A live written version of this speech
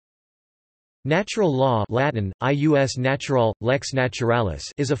Natural law Latin, ius natural, lex naturalis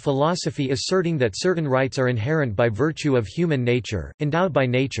is a philosophy asserting that certain rights are inherent by virtue of human nature, endowed by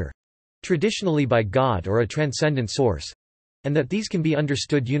nature—traditionally by God or a transcendent source—and that these can be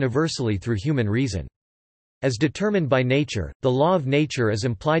understood universally through human reason. As determined by nature, the law of nature is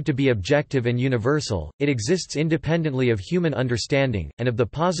implied to be objective and universal, it exists independently of human understanding, and of the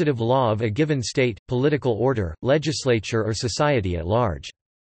positive law of a given state, political order, legislature or society at large.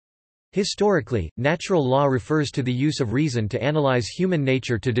 Historically, natural law refers to the use of reason to analyze human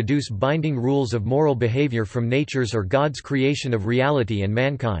nature to deduce binding rules of moral behavior from nature's or God's creation of reality and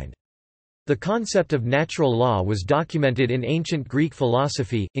mankind. The concept of natural law was documented in ancient Greek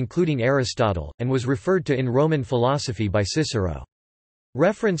philosophy, including Aristotle, and was referred to in Roman philosophy by Cicero.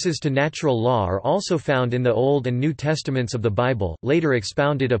 References to natural law are also found in the Old and New Testaments of the Bible, later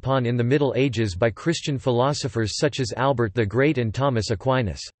expounded upon in the Middle Ages by Christian philosophers such as Albert the Great and Thomas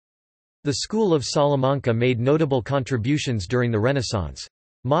Aquinas. The school of Salamanca made notable contributions during the Renaissance.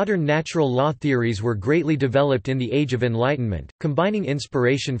 Modern natural law theories were greatly developed in the Age of Enlightenment, combining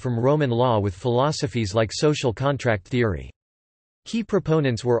inspiration from Roman law with philosophies like social contract theory. Key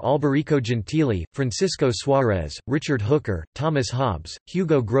proponents were Alberico Gentili, Francisco Suarez, Richard Hooker, Thomas Hobbes,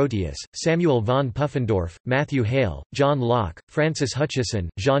 Hugo Grotius, Samuel von Pufendorf, Matthew Hale, John Locke, Francis Hutcheson,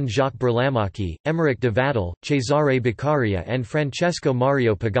 Jean-Jacques Burlamaqui, Émeric de Vattel, Cesare Beccaria and Francesco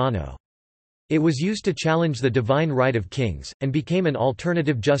Mario Pagano. It was used to challenge the divine right of kings, and became an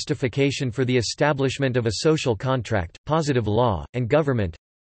alternative justification for the establishment of a social contract, positive law, and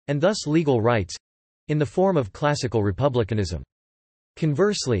government—and thus legal rights—in the form of classical republicanism.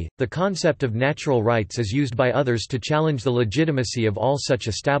 Conversely, the concept of natural rights is used by others to challenge the legitimacy of all such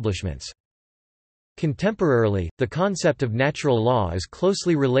establishments. Contemporarily, the concept of natural law is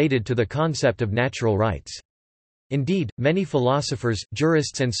closely related to the concept of natural rights. Indeed, many philosophers,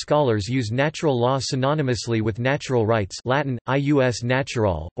 jurists and scholars use natural law synonymously with natural rights Latin, ius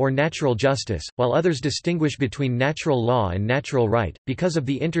natural, or natural justice, while others distinguish between natural law and natural right. Because of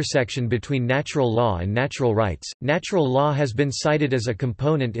the intersection between natural law and natural rights, natural law has been cited as a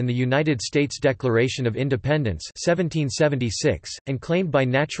component in the United States Declaration of Independence 1776, and claimed by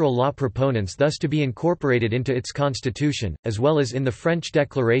natural law proponents thus to be incorporated into its constitution, as well as in the French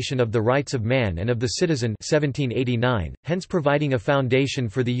Declaration of the Rights of Man and of the Citizen 1789, hence providing a foundation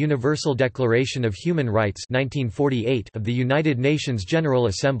for the Universal Declaration of Human Rights 1948 of the United Nations General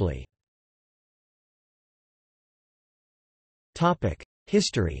Assembly.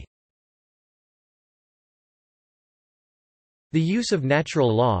 History. The use of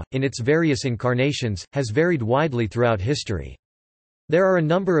natural law, in its various incarnations, has varied widely throughout history. There are a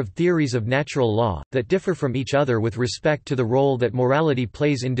number of theories of natural law, that differ from each other with respect to the role that morality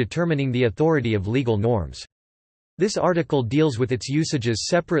plays in determining the authority of legal norms. This article deals with its usages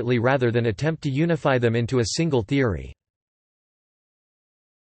separately rather than attempt to unify them into a single theory.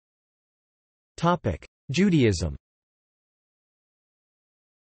 Judaism.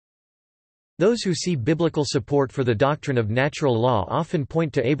 Those who see biblical support for the doctrine of natural law often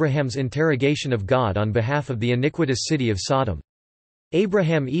point to Abraham's interrogation of God on behalf of the iniquitous city of Sodom.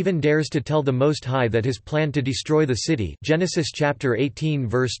 Abraham even dares to tell the Most High that his plan to destroy the city Genesis chapter 18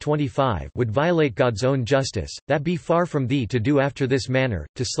 verse 25 would violate God's own justice, that be far from thee to do after this manner,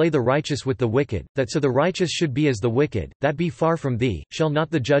 to slay the righteous with the wicked, that so the righteous should be as the wicked, that be far from thee, shall not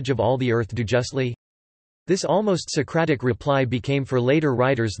the judge of all the earth do justly? This almost Socratic reply became for later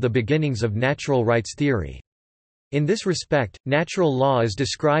writers the beginnings of natural rights theory. In this respect, natural law as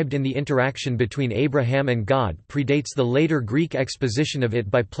described in the interaction between Abraham and God predates the later Greek exposition of it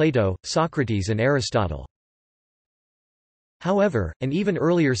by Plato, Socrates and Aristotle. However, an even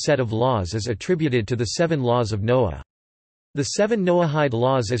earlier set of laws is attributed to the 7 laws of Noah. The 7 Noahide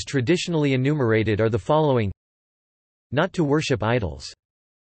laws as traditionally enumerated are the following: not to worship idols,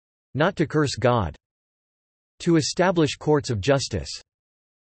 not to curse God, to establish courts of justice,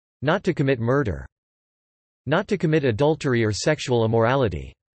 not to commit murder, not to commit adultery or sexual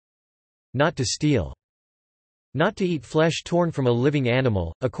immorality, not to steal, not to eat flesh torn from a living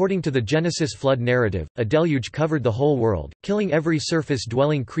animal. According to the Genesis flood narrative, a deluge covered the whole world, killing every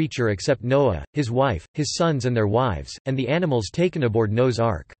surface-dwelling creature except Noah, his wife, his sons and their wives, and the animals taken aboard Noah's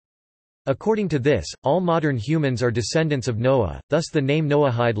ark. According to this, all modern humans are descendants of Noah, thus the name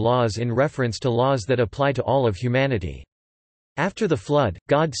Noahide laws in reference to laws that apply to all of humanity. After the flood,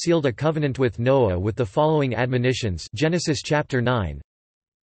 God sealed a covenant with Noah with the following admonitions Genesis chapter 9.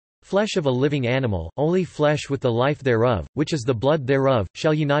 Flesh of a living animal, only flesh with the life thereof, which is the blood thereof,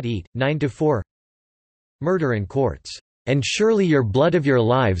 shall ye not eat. 9-4. Murder and courts. And surely your blood of your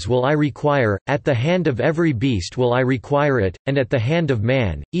lives will I require, at the hand of every beast will I require it, and at the hand of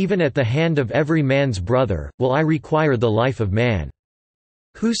man, even at the hand of every man's brother, will I require the life of man.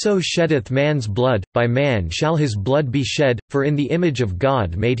 Whoso sheddeth man's blood, by man shall his blood be shed, for in the image of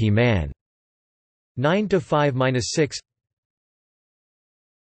God made he man." 9-5-6.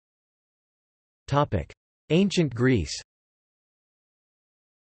 Ancient Greece.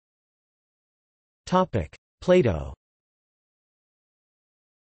 Plato.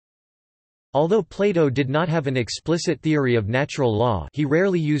 Although Plato did not have an explicit theory of natural law, he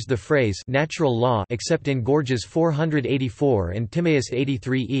rarely used the phrase natural law except in Gorgias 484 and Timaeus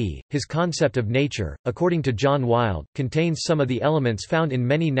 83e. His concept of nature, according to John Wilde, contains some of the elements found in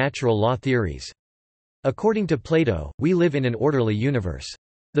many natural law theories. According to Plato, we live in an orderly universe.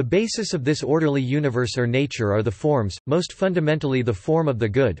 The basis of this orderly universe or nature are the forms, most fundamentally the form of the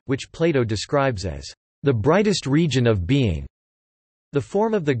good, which Plato describes as the brightest region of being. The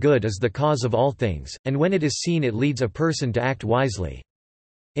form of the good is the cause of all things, and when it is seen it leads a person to act wisely.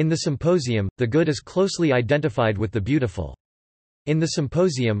 In the Symposium, the good is closely identified with the beautiful. In the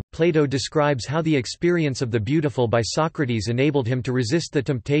Symposium, Plato describes how the experience of the beautiful by Socrates enabled him to resist the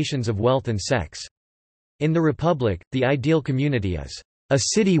temptations of wealth and sex. In the Republic, the ideal community is a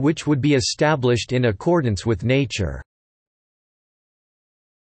city which would be established in accordance with nature.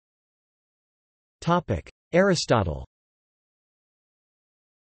 Aristotle.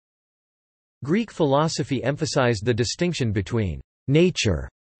 Greek philosophy emphasized the distinction between nature,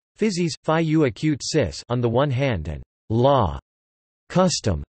 physis, phi acute sis, on the one hand, and law,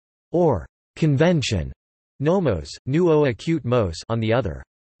 custom, or convention, nomos, nuo acute mos, on the other.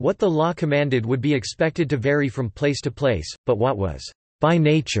 What the law commanded would be expected to vary from place to place, but what was by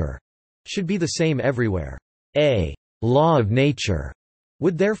nature should be the same everywhere. A law of nature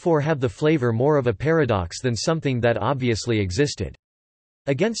would therefore have the flavor more of a paradox than something that obviously existed.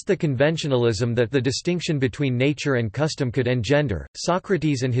 Against the conventionalism that the distinction between nature and custom could engender,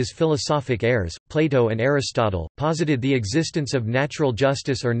 Socrates and his philosophic heirs, Plato and Aristotle, posited the existence of natural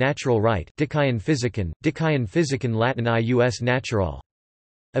justice or natural right, dikaion physicon Latin ius natural.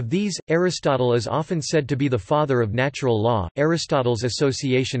 Of these, Aristotle is often said to be the father of natural law. Aristotle's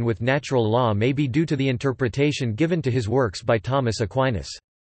association with natural law may be due to the interpretation given to his works by Thomas Aquinas.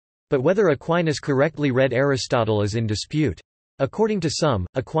 But whether Aquinas correctly read Aristotle is in dispute. According to some,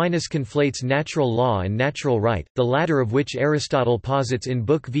 Aquinas conflates natural law and natural right, the latter of which Aristotle posits in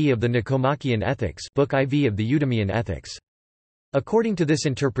Book V of the Nicomachean Ethics, Book IV of the Eudemian Ethics. According to this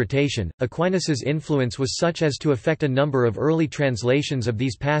interpretation, Aquinas's influence was such as to affect a number of early translations of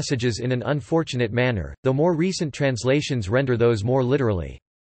these passages in an unfortunate manner, though more recent translations render those more literally.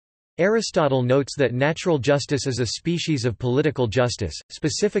 Aristotle notes that natural justice is a species of political justice,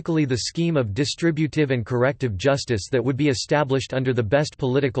 specifically the scheme of distributive and corrective justice that would be established under the best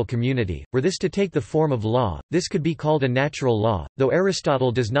political community. Were this to take the form of law, this could be called a natural law, though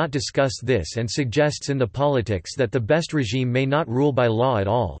Aristotle does not discuss this and suggests in the Politics that the best regime may not rule by law at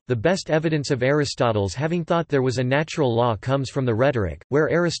all. The best evidence of Aristotle's having thought there was a natural law comes from the Rhetoric, where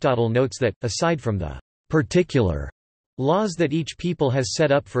Aristotle notes that, aside from the particular laws that each people has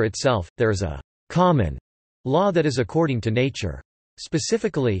set up for itself, there is a common law that is according to nature.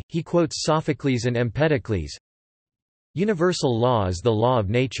 Specifically, he quotes Sophocles and Empedocles. Universal law is the law of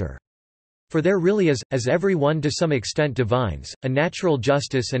nature. For there really is, as every one to some extent divines, a natural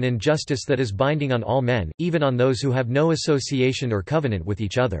justice and injustice that is binding on all men, even on those who have no association or covenant with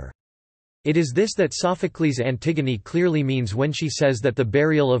each other. It is this that Sophocles' Antigone clearly means when she says that the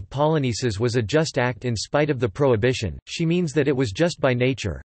burial of Polynices was a just act in spite of the prohibition. She means that it was just by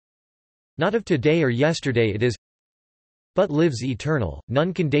nature. Not of today or yesterday it is, but lives eternal,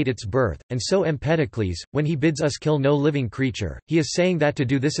 none can date its birth, and so Empedocles, when he bids us kill no living creature, he is saying that to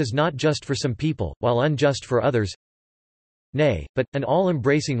do this is not just for some people, while unjust for others. Nay, but, an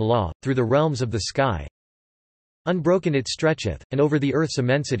all-embracing law, through the realms of the sky. Unbroken it stretcheth, and over the earth's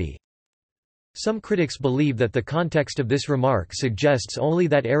immensity. Some critics believe that the context of this remark suggests only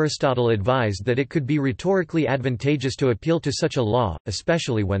that Aristotle advised that it could be rhetorically advantageous to appeal to such a law,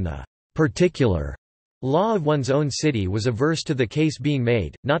 especially when the particular law of one's own city was averse to the case being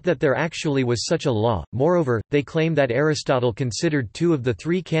made, not that there actually was such a law. Moreover, they claim that Aristotle considered two of the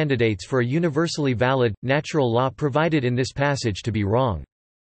three candidates for a universally valid, natural law provided in this passage to be wrong.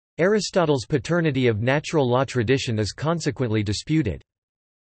 Aristotle's paternity of natural law tradition is consequently disputed.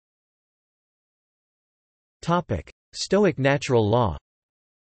 Stoic natural law.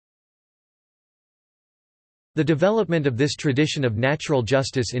 The development of this tradition of natural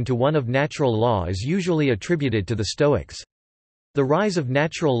justice into one of natural law is usually attributed to the Stoics. The rise of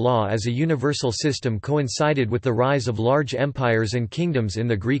natural law as a universal system coincided with the rise of large empires and kingdoms in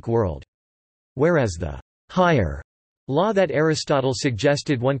the Greek world. Whereas the higher law that Aristotle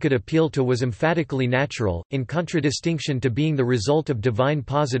suggested one could appeal to was emphatically natural, in contradistinction to being the result of divine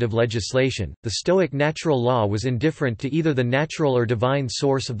positive legislation. The Stoic natural law was indifferent to either the natural or divine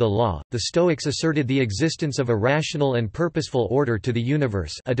source of the law. The Stoics asserted the existence of a rational and purposeful order to the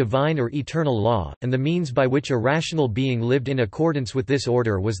universe, a divine or eternal law, and the means by which a rational being lived in accordance with this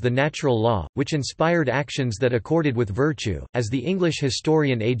order was the natural law, which inspired actions that accorded with virtue, as the English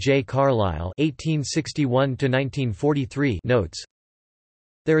historian A. J. Carlyle (1861–1943) notes.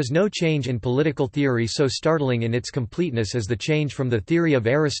 There is no change in political theory so startling in its completeness as the change from the theory of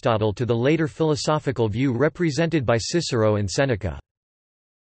Aristotle to the later philosophical view represented by Cicero and Seneca.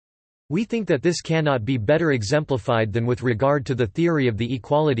 We think that this cannot be better exemplified than with regard to the theory of the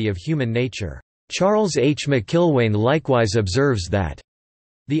equality of human nature. Charles H. McIlwain likewise observes that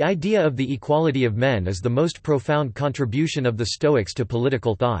the idea of the equality of men is the most profound contribution of the Stoics to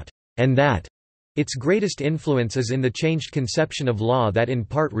political thought, and that its greatest influence is in the changed conception of law that in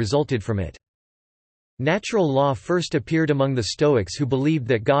part resulted from it. Natural law first appeared among the Stoics, who believed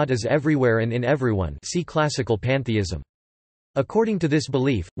that God is everywhere and in everyone. See classical pantheism. According to this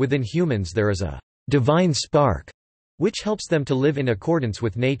belief, within humans there is a divine spark, which helps them to live in accordance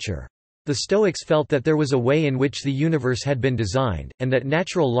with nature. The Stoics felt that there was a way in which the universe had been designed, and that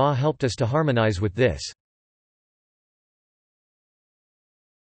natural law helped us to harmonize with this.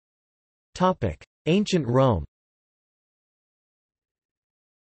 Ancient Rome.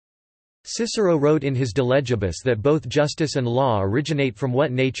 Cicero wrote in his De Legibus that both justice and law originate from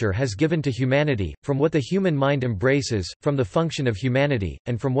what nature has given to humanity, from what the human mind embraces, from the function of humanity,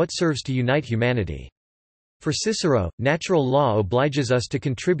 and from what serves to unite humanity. For Cicero, natural law obliges us to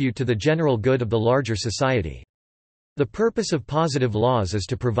contribute to the general good of the larger society. The purpose of positive laws is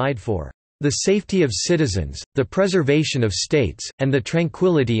to provide for the safety of citizens, the preservation of states, and the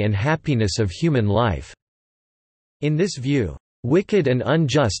tranquility and happiness of human life. In this view, wicked and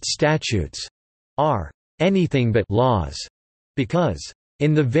unjust statutes are anything but laws, because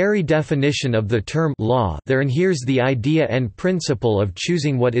in the very definition of the term law there inheres the idea and principle of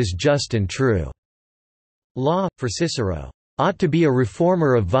choosing what is just and true. Law, for Cicero, ought to be a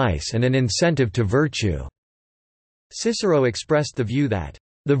reformer of vice and an incentive to virtue. Cicero expressed the view that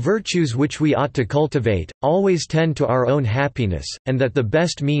the virtues which we ought to cultivate, always tend to our own happiness, and that the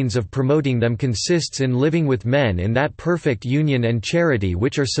best means of promoting them consists in living with men in that perfect union and charity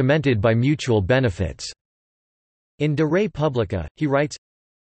which are cemented by mutual benefits." In De Re Publica, he writes,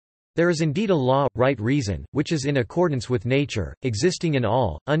 "There is indeed a law, right reason, which is in accordance with nature, existing in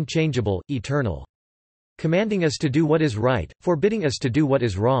all, unchangeable, eternal. Commanding us to do what is right, forbidding us to do what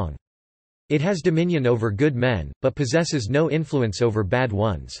is wrong. It has dominion over good men, but possesses no influence over bad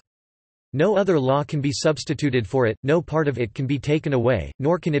ones. No other law can be substituted for it, no part of it can be taken away,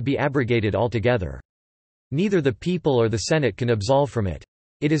 nor can it be abrogated altogether. Neither the people or the Senate can absolve from it.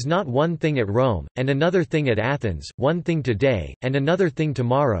 It is not one thing at Rome, and another thing at Athens, one thing today, and another thing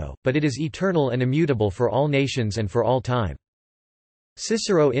tomorrow, but it is eternal and immutable for all nations and for all time."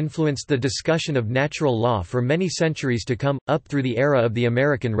 Cicero influenced the discussion of natural law for many centuries to come, up through the era of the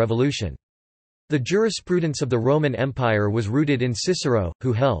American Revolution. The jurisprudence of the Roman Empire was rooted in Cicero,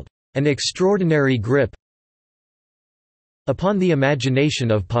 who held an extraordinary grip upon the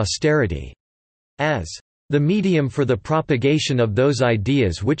imagination of posterity, as the medium for the propagation of those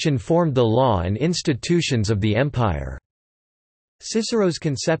ideas which informed the law and institutions of the empire. Cicero's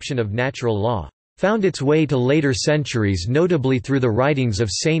conception of natural law found its way to later centuries, notably through the writings of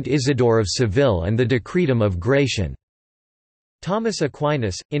Saint Isidore of Seville and the Decretum of Gratian. Thomas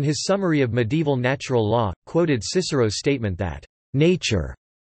Aquinas, in his summary of medieval natural law, quoted Cicero's statement that nature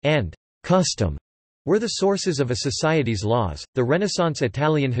and custom were the sources of a society's laws. The Renaissance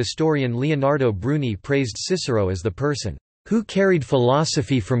Italian historian Leonardo Bruni praised Cicero as the person who carried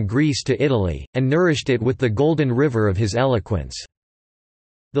philosophy from Greece to Italy, and nourished it with the golden river of his eloquence.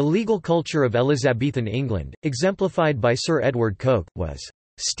 The legal culture of Elizabethan England, exemplified by Sir Edward Coke, was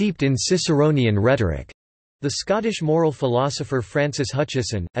steeped in Ciceronian rhetoric. The Scottish moral philosopher Francis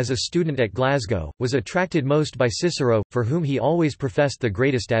Hutcheson, as a student at Glasgow, was attracted most by Cicero, for whom he always professed the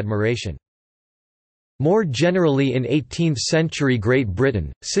greatest admiration. More generally in 18th-century Great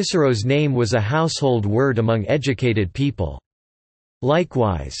Britain, Cicero's name was a household word among educated people.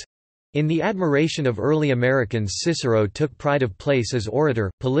 Likewise, in the admiration of early Americans, Cicero took pride of place as orator,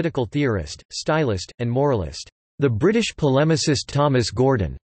 political theorist, stylist, and moralist. The British polemicist Thomas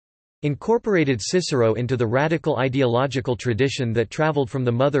Gordon incorporated Cicero into the radical ideological tradition that traveled from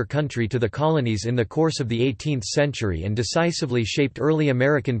the mother country to the colonies in the course of the 18th century and decisively shaped early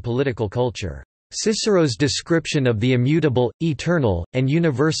American political culture. Cicero's description of the immutable, eternal, and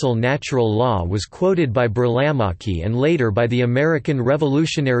universal natural law was quoted by Burlamaqui and later by the American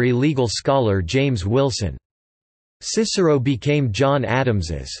revolutionary legal scholar James Wilson. Cicero became John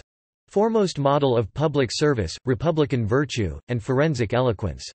Adams's foremost model of public service, republican virtue, and forensic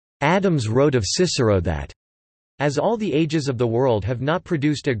eloquence. Adams wrote of Cicero that, "As all the ages of the world have not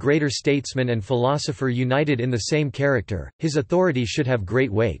produced a greater statesman and philosopher united in the same character, his authority should have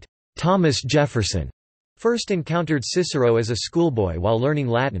great weight." Thomas Jefferson first encountered Cicero as a schoolboy while learning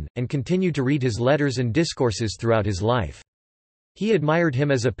Latin, and continued to read his letters and discourses throughout his life. He admired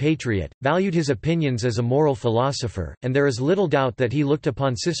him as a patriot, valued his opinions as a moral philosopher, and there is little doubt that he looked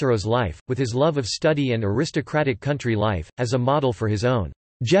upon Cicero's life, with his love of study and aristocratic country life, as a model for his own.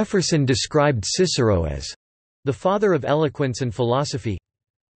 Jefferson described Cicero as the father of eloquence and philosophy.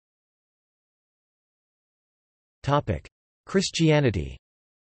 Christianity.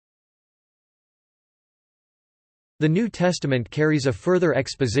 The New Testament carries a further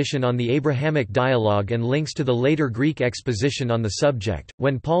exposition on the Abrahamic dialogue and links to the later Greek exposition on the subject,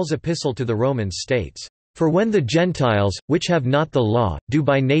 when Paul's epistle to the Romans states, "For when the Gentiles, which have not the law, do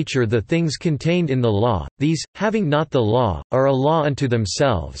by nature the things contained in the law, these, having not the law, are a law unto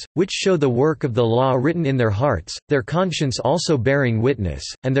themselves, which show the work of the law written in their hearts, their conscience also bearing witness,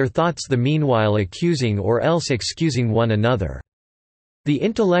 and their thoughts the meanwhile accusing or else excusing one another." The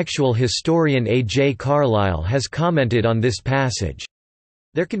intellectual historian A. J. Carlyle has commented on this passage.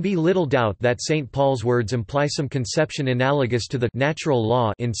 There can be little doubt that St. Paul's words imply some conception analogous to the natural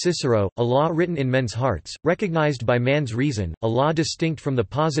law in Cicero, a law written in men's hearts, recognized by man's reason, a law distinct from the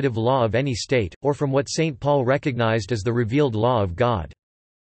positive law of any state, or from what St. Paul recognized as the revealed law of God.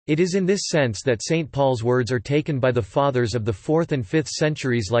 It is in this sense that St. Paul's words are taken by the fathers of the 4th and 5th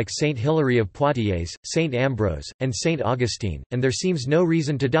centuries like St. Hilary of Poitiers, St. Ambrose, and St. Augustine, and there seems no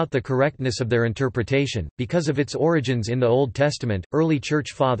reason to doubt the correctness of their interpretation. Because of its origins in the Old Testament, early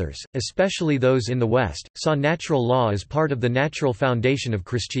Church Fathers, especially those in the West, saw natural law as part of the natural foundation of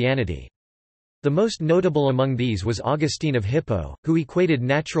Christianity. The most notable among these was Augustine of Hippo, who equated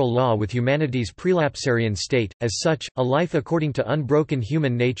natural law with humanity's prelapsarian state. As such, a life according to unbroken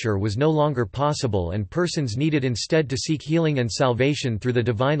human nature was no longer possible and persons needed instead to seek healing and salvation through the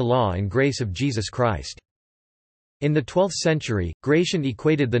divine law and grace of Jesus Christ. In the 12th century, Gratian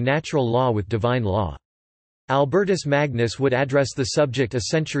equated the natural law with divine law. Albertus Magnus would address the subject a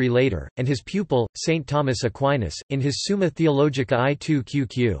century later, and his pupil, St. Thomas Aquinas, in his Summa Theologica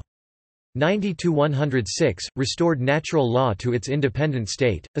I2QQ. 90–106, restored natural law to its independent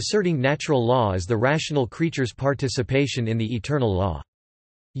state, asserting natural law as the rational creature's participation in the eternal law.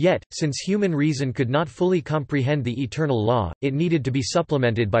 Yet, since human reason could not fully comprehend the eternal law, it needed to be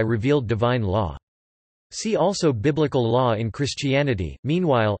supplemented by revealed divine law. See also Biblical law in Christianity.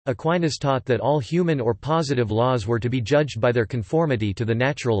 Meanwhile, Aquinas taught that all human or positive laws were to be judged by their conformity to the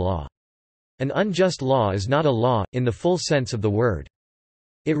natural law. An unjust law is not a law, in the full sense of the word.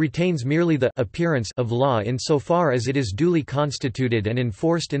 It retains merely the appearance of law insofar as it is duly constituted and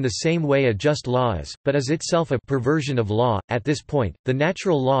enforced in the same way a just law is, but is itself a perversion of law. At this point, the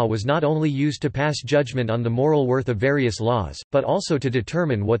natural law was not only used to pass judgment on the moral worth of various laws, but also to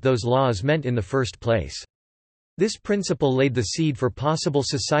determine what those laws meant in the first place. This principle laid the seed for possible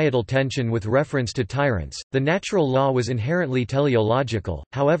societal tension with reference to tyrants. The natural law was inherently teleological,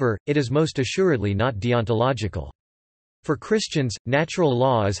 however, it is most assuredly not deontological. For Christians, natural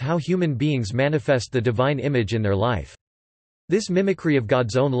law is how human beings manifest the divine image in their life. This mimicry of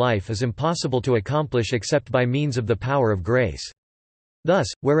God's own life is impossible to accomplish except by means of the power of grace. Thus,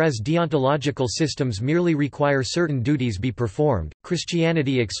 whereas deontological systems merely require certain duties be performed,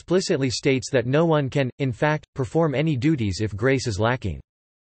 Christianity explicitly states that no one can, in fact, perform any duties if grace is lacking.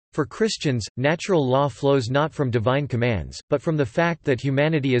 For Christians, natural law flows not from divine commands, but from the fact that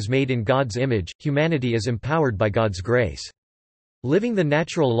humanity is made in God's image. Humanity is empowered by God's grace. Living the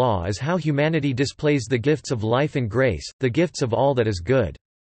natural law is how humanity displays the gifts of life and grace, the gifts of all that is good.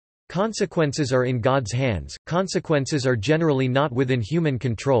 Consequences are in God's hands. Consequences are generally not within human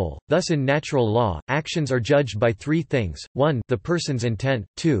control. Thus in natural law, actions are judged by three things: 1, the person's intent;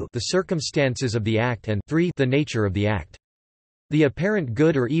 2, the circumstances of the act; and 3, the nature of the act. The apparent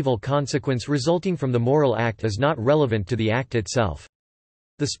good or evil consequence resulting from the moral act is not relevant to the act itself.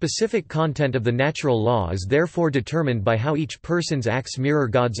 The specific content of the natural law is therefore determined by how each person's acts mirror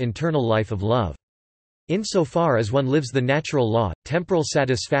God's internal life of love. Insofar as one lives the natural law, temporal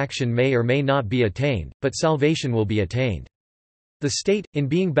satisfaction may or may not be attained, but salvation will be attained. The state, in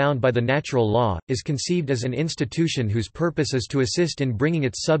being bound by the natural law, is conceived as an institution whose purpose is to assist in bringing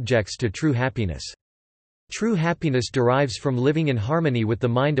its subjects to true happiness. True happiness derives from living in harmony with the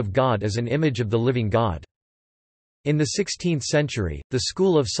mind of God as an image of the living God. In the 16th century, the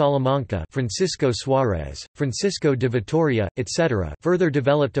school of Salamanca, Francisco Suárez, Francisco de Vitoria, etc., further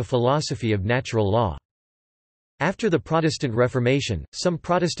developed a philosophy of natural law. After the Protestant Reformation, some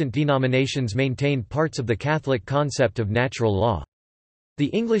Protestant denominations maintained parts of the Catholic concept of natural law. The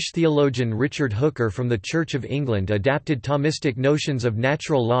English theologian Richard Hooker from the Church of England adapted Thomistic notions of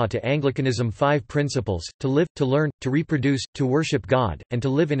natural law to Anglicanism: 5 principles: to live, to learn, to reproduce, to worship God, and to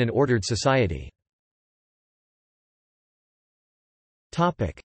live in an ordered society.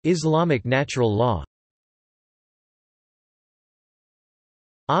 Islamic natural law.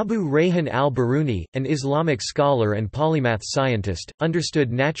 Abu Rayhan al-Biruni, an Islamic scholar and polymath scientist,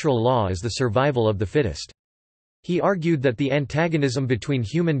 understood natural law as the survival of the fittest. He argued that the antagonism between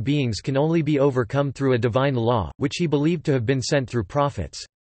human beings can only be overcome through a divine law, which he believed to have been sent through prophets.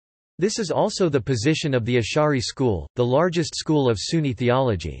 This is also the position of the Ash'ari school, the largest school of Sunni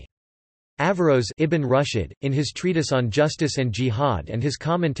theology. Averroes Ibn Rushd, in his treatise on justice and jihad and his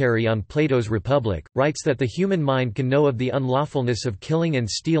commentary on Plato's Republic, writes that the human mind can know of the unlawfulness of killing and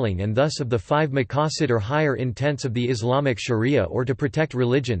stealing and thus of the 5 maqasid or higher intents of the Islamic Sharia, or to protect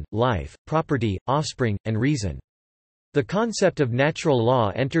religion, life, property, offspring, and reason. The concept of natural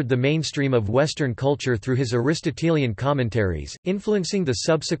law entered the mainstream of Western culture through his Aristotelian commentaries, influencing the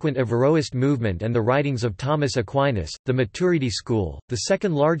subsequent Averroist movement and the writings of Thomas Aquinas. The Maturidi school, the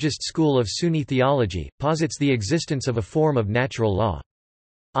second largest school of Sunni theology, posits the existence of a form of natural law.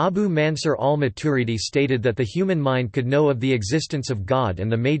 Abu Mansur al-Maturidi stated that the human mind could know of the existence of God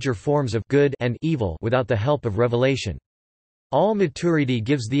and the major forms of good and evil without the help of revelation. Al-Maturidi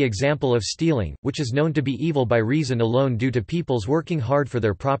gives the example of stealing, which is known to be evil by reason alone due to people's working hard for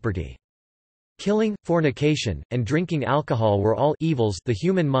their property. Killing, fornication, and drinking alcohol were all evils the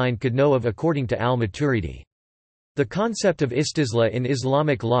human mind could know of according to al-Maturidi. The concept of istisla in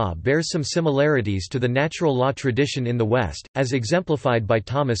Islamic law bears some similarities to the natural law tradition in the West, as exemplified by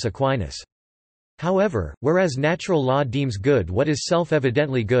Thomas Aquinas. However, whereas natural law deems good what is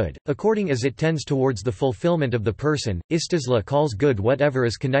self-evidently good, according as it tends towards the fulfillment of the person, istisla calls good whatever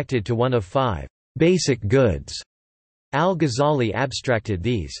is connected to one of 5 basic goods. Al-Ghazali abstracted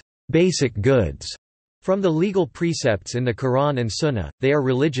these basic goods from the legal precepts in the Quran and Sunnah. They are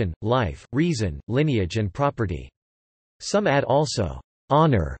religion, life, reason, lineage and property. Some add also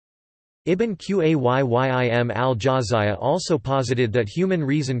honor. Ibn Qayyim al-Jawziyya also posited that human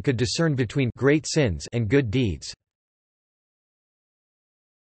reason could discern between great sins and good deeds.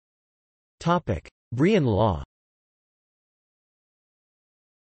 Brian law.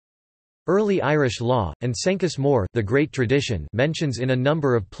 Early Irish law, and Sencus Mór, the Great Tradition, mentions in a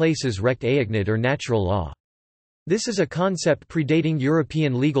number of places recht éignid or natural law. This is a concept predating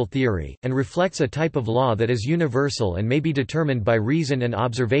European legal theory, and reflects a type of law that is universal and may be determined by reason and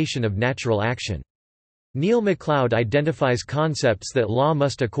observation of natural action. Neil MacLeod identifies concepts that law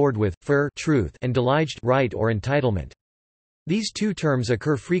must accord with, truth and deliged right or entitlement. These two terms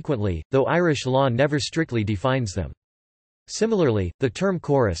occur frequently, though Irish law never strictly defines them. Similarly, the term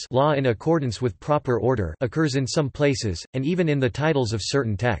chorus law in accordance with proper order occurs in some places, and even in the titles of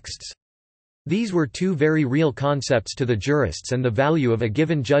certain texts. These were two very real concepts to the jurists, and the value of a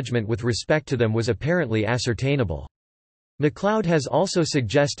given judgment with respect to them was apparently ascertainable. MacLeod has also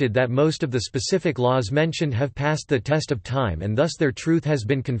suggested that most of the specific laws mentioned have passed the test of time and thus their truth has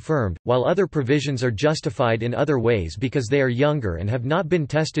been confirmed, while other provisions are justified in other ways because they are younger and have not been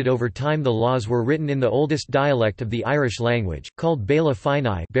tested over time. The laws were written in the oldest dialect of the Irish language, called Béla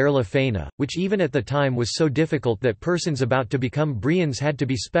Féine, which even at the time was so difficult that persons about to become Brians had to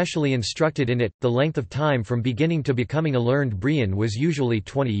be specially instructed in it. The length of time from beginning to becoming a learned Brian was usually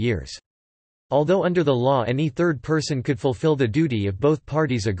 20 years. Although under the law any third person could fulfill the duty if both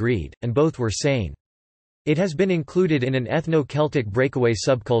parties agreed, and both were sane. It has been included in an ethno-Celtic breakaway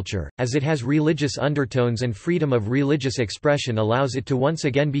subculture, as it has religious undertones and freedom of religious expression allows it to once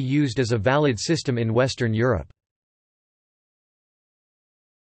again be used as a valid system in Western Europe.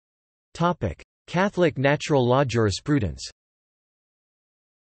 Catholic natural law jurisprudence.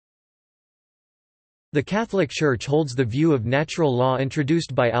 The Catholic Church holds the view of natural law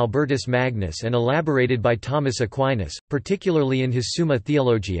introduced by Albertus Magnus and elaborated by Thomas Aquinas, particularly in his Summa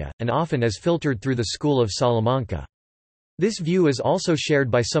Theologia, and often as filtered through the School of Salamanca. This view is also shared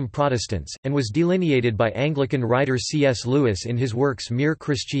by some Protestants, and was delineated by Anglican writer C.S. Lewis in his works Mere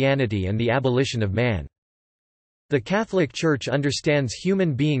Christianity and the Abolition of Man. The Catholic Church understands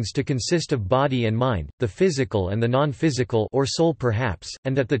human beings to consist of body and mind, the physical and the non-physical or soul perhaps,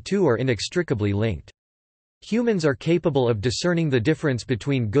 and that the two are inextricably linked. Humans are capable of discerning the difference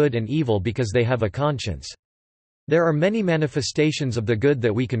between good and evil because they have a conscience. There are many manifestations of the good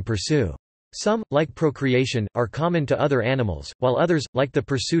that we can pursue. Some, like procreation, are common to other animals, while others, like the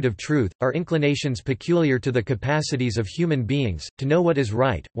pursuit of truth, are inclinations peculiar to the capacities of human beings. To know what is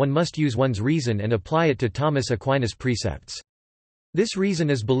right, one must use one's reason and apply it to Thomas Aquinas' precepts. This reason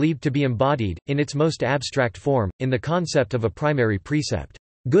is believed to be embodied, in its most abstract form, in the concept of a primary precept.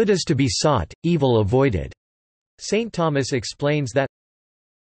 Good is to be sought, evil avoided. Saint Thomas explains that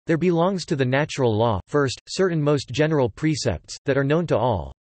there belongs to the natural law, first, certain most general precepts, that are known to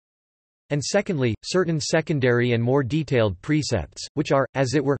all, and secondly, certain secondary and more detailed precepts, which are,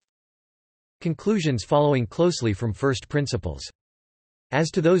 as it were, conclusions following closely from first principles. As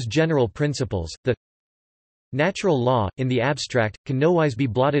to those general principles, the natural law, in the abstract, can nowise be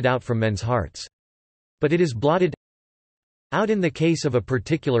blotted out from men's hearts. But it is blotted out in the case of a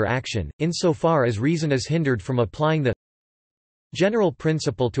particular action, insofar as reason is hindered from applying the general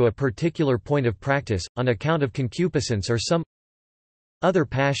principle to a particular point of practice, on account of concupiscence or some other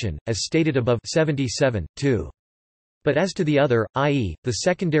passion, as stated above 77, 2. But as to the other, i.e., the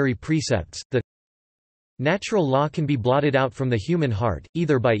secondary precepts, the natural law can be blotted out from the human heart,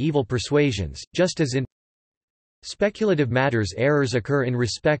 either by evil persuasions, just as in speculative matters errors occur in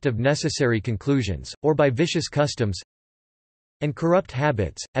respect of necessary conclusions, or by vicious customs and corrupt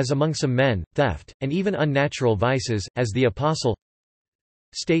habits, as among some men, theft, and even unnatural vices, as the Apostle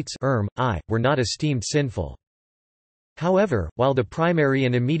states were not esteemed sinful. However, while the primary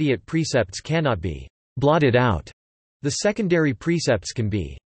and immediate precepts cannot be blotted out, the secondary precepts can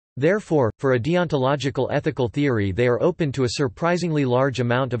be. Therefore, for a deontological ethical theory they are open to a surprisingly large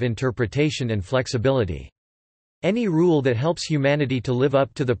amount of interpretation and flexibility. Any rule that helps humanity to live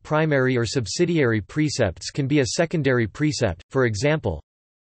up to the primary or subsidiary precepts can be a secondary precept. For example,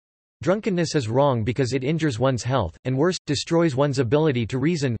 drunkenness is wrong because it injures one's health, and worse, destroys one's ability to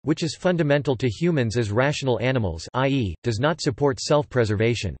reason, which is fundamental to humans as rational animals, i.e., does not support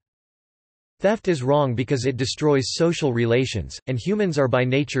self-preservation. Theft is wrong because it destroys social relations, and humans are by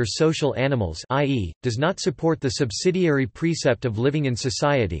nature social animals, i.e., does not support the subsidiary precept of living in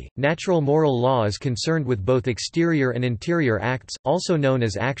society. Natural moral law is concerned with both exterior and interior acts, also known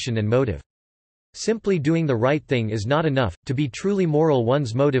as action and motive. Simply doing the right thing is not enough. To be truly moral,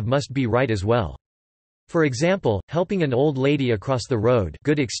 one's motive must be right as well. For example, helping an old lady across the road,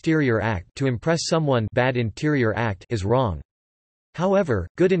 good exterior act, to impress someone, bad interior act, is wrong. However,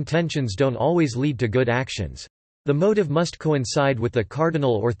 good intentions don't always lead to good actions. The motive must coincide with the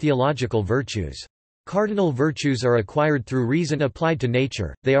cardinal or theological virtues. Cardinal virtues are acquired through reason applied to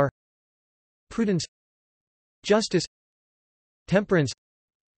nature. They are prudence, justice, temperance,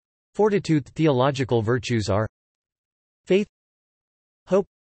 fortitude. Theological virtues are faith, hope,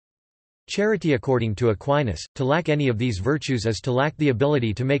 charity. According to Aquinas, to lack any of these virtues is to lack the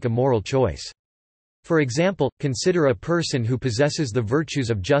ability to make a moral choice. For example, consider a person who possesses the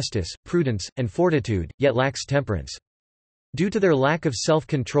virtues of justice, prudence, and fortitude, yet lacks temperance. Due to their lack of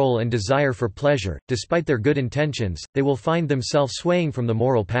self-control and desire for pleasure, despite their good intentions, they will find themselves swaying from the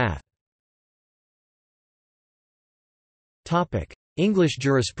moral path. English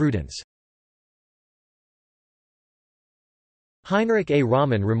jurisprudence. Heinrich A.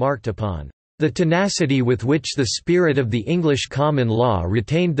 Rahmann remarked upon the tenacity with which the spirit of the English common law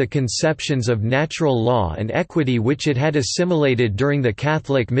retained the conceptions of natural law and equity which it had assimilated during the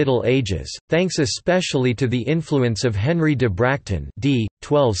Catholic Middle Ages, thanks especially to the influence of Henry de Bracton d.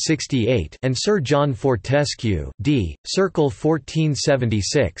 1268 and Sir John Fortescue d. circa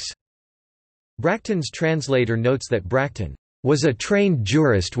 1476. Bracton's translator notes that Bracton was a trained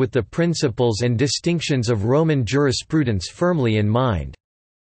jurist with the principles and distinctions of Roman jurisprudence firmly in mind.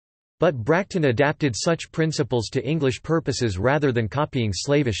 But Bracton adapted such principles to English purposes rather than copying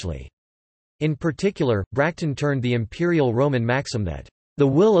slavishly. In particular, Bracton turned the imperial Roman maxim that, "the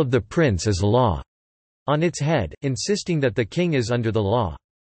will of the prince is law," on its head, insisting that the king is under the law.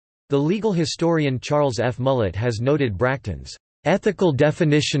 The legal historian Charles F. Mullett has noted Bracton's ethical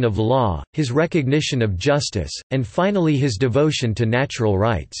definition of law, his recognition of justice, and finally his devotion to natural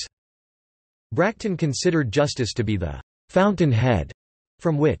rights. Bracton considered justice to be the fountainhead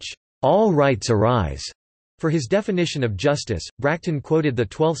from which all rights arise. For his definition of justice, Bracton quoted the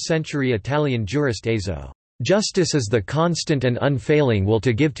 12th-century Italian jurist Azo, "Justice is the constant and unfailing will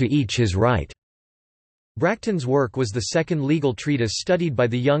to give to each his right." Bracton's work was the second legal treatise studied by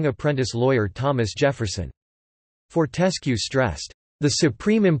the young apprentice lawyer Thomas Jefferson. Fortescue stressed, "the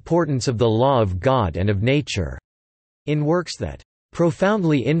supreme importance of the law of God and of nature." In works that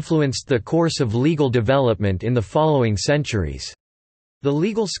profoundly influenced the course of legal development in the following centuries, the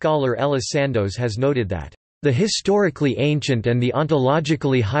legal scholar Ellis Sandoz has noted that the historically ancient and the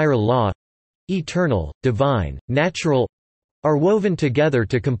ontologically higher law, eternal, divine, natural, are woven together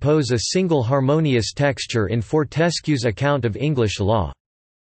to compose a single harmonious texture in Fortescue's account of English law.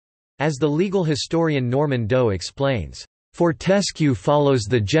 As the legal historian Norman Doe explains, Fortescue follows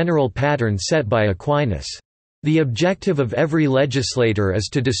the general pattern set by Aquinas. The objective of every legislator is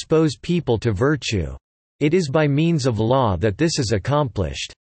to dispose people to virtue. It is by means of law that this is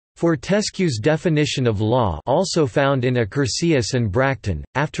accomplished. Fortescue's definition of law, also found in Accursius and Bracton,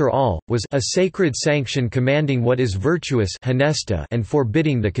 after all, was a sacred sanction commanding what is virtuous and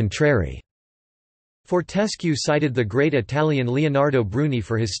forbidding the contrary. Fortescue cited the great Italian Leonardo Bruni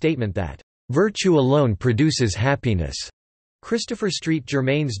for his statement that, "Virtue alone produces happiness." Christopher Street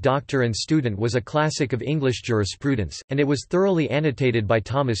Germain's Doctor and Student was a classic of English jurisprudence, and it was thoroughly annotated by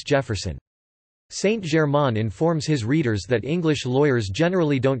Thomas Jefferson. Saint-Germain informs his readers that English lawyers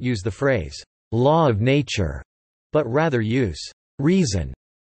generally don't use the phrase, "law of nature," but rather use "reason"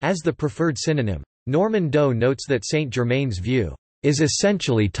 as the preferred synonym. Norman Doe notes that Saint-Germain's view is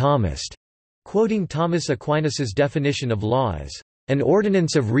essentially Thomist, quoting Thomas Aquinas's definition of law as an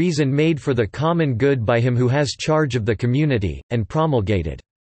ordinance of reason made for the common good by him who has charge of the community, and promulgated.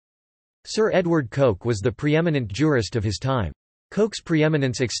 Sir Edward Coke was the preeminent jurist of his time. Coke's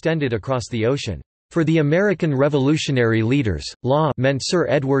preeminence extended across the ocean. For the American Revolutionary leaders, law meant Sir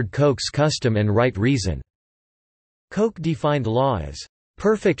Edward Coke's custom and right reason. Coke defined law as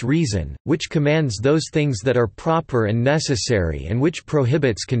perfect reason, which commands those things that are proper and necessary and which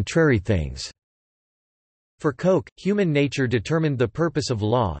prohibits contrary things. For Coke, human nature determined the purpose of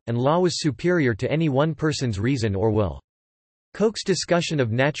law, and law was superior to any one person's reason or will. Coke's discussion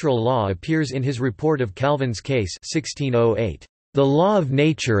of natural law appears in his report of Calvin's case 1608. The law of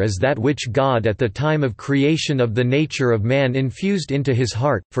nature is that which God at the time of creation of the nature of man infused into his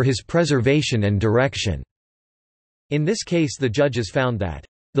heart, for his preservation and direction. In this case the judges found that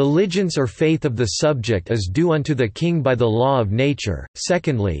the allegiance or faith of the subject is due unto the king by the law of nature,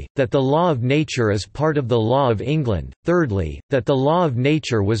 secondly, that the law of nature is part of the law of England, thirdly, that the law of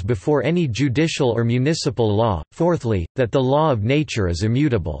nature was before any judicial or municipal law, fourthly, that the law of nature is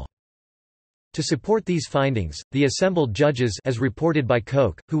immutable. To support these findings, the assembled judges, as reported by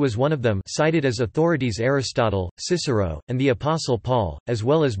Coke, who was one of them, cited as authorities Aristotle, Cicero, and the Apostle Paul, as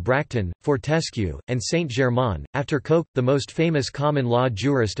well as Bracton, Fortescue, and Saint-Germain. After Coke, the most famous common law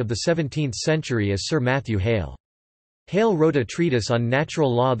jurist of the 17th century is Sir Matthew Hale. Hale wrote a treatise on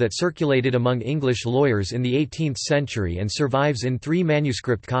natural law that circulated among English lawyers in the 18th century and survives in 3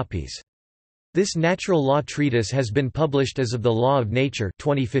 manuscript copies. This natural law treatise has been published as of the Law of Nature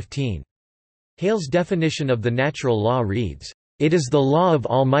 2015. Hale's definition of the natural law reads, "It is the law of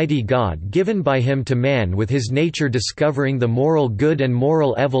Almighty God given by him to man with his nature discovering the moral good and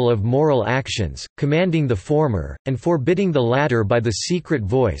moral evil of moral actions, commanding the former, and forbidding the latter by the secret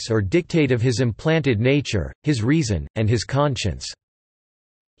voice or dictate of his implanted nature, his reason, and his conscience."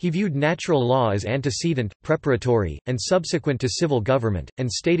 He viewed natural law as antecedent, preparatory, and subsequent to civil government,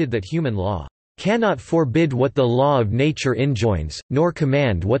 and stated that human law cannot forbid what the law of nature enjoins, nor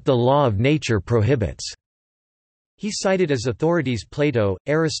command what the law of nature prohibits. He cited as authorities Plato,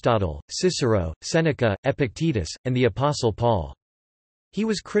 Aristotle, Cicero, Seneca, Epictetus, and the Apostle Paul. He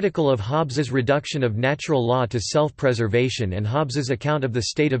was critical of Hobbes's reduction of natural law to self-preservation and Hobbes's account of the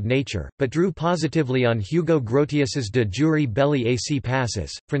state of nature, but drew positively on Hugo Grotius's De Jure Belli ac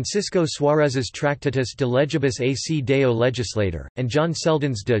Passus, Francisco Suarez's Tractatus de Legibus ac Deo Legislator, and John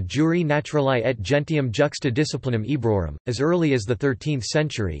Selden's De Jure Naturali et Gentium Juxta Disciplinum Ebrorum. As early as the 13th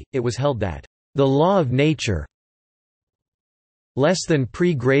century, it was held that the law of nature less than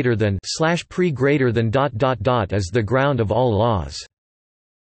pre greater than is the ground of all laws,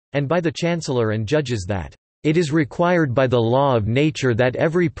 and by the Chancellor and judges that it is required by the law of nature that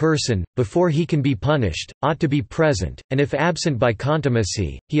every person, before he can be punished, ought to be present, and if absent by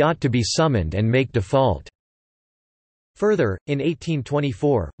contumacy, he ought to be summoned and make default. Further, in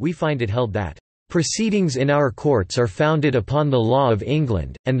 1824, we find it held that proceedings in our courts are founded upon the law of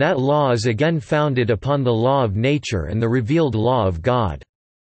England, and that law is again founded upon the law of nature and the revealed law of God.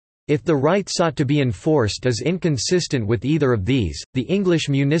 If the right sought to be enforced is inconsistent with either of these, the English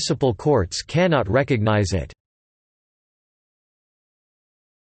municipal courts cannot recognize it.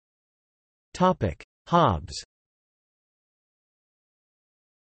 Hobbes.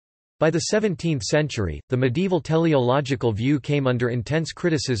 By the 17th century, the medieval teleological view came under intense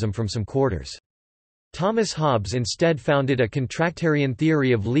criticism from some quarters. Thomas Hobbes instead founded a contractarian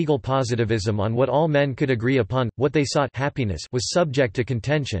theory of legal positivism on what all men could agree upon. What they sought, happiness, was subject to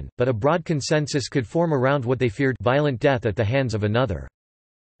contention, but a broad consensus could form around what they feared, violent death at the hands of another.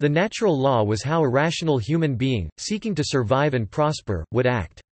 The natural law was how a rational human being, seeking to survive and prosper, would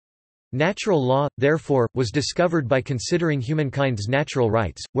act. Natural law, therefore, was discovered by considering humankind's natural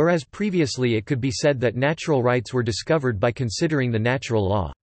rights, whereas previously it could be said that natural rights were discovered by considering the natural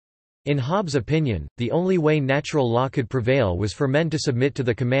law. In Hobbes' opinion, the only way natural law could prevail was for men to submit to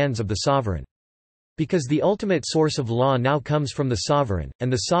the commands of the sovereign. Because the ultimate source of law now comes from the sovereign,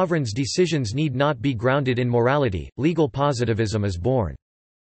 and the sovereign's decisions need not be grounded in morality, legal positivism is born.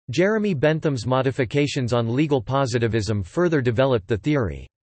 Jeremy Bentham's modifications on legal positivism further developed the theory.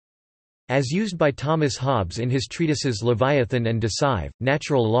 As used by Thomas Hobbes in his treatises Leviathan and Deceive,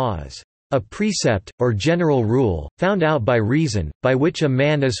 natural law is a precept, or general rule, found out by reason, by which a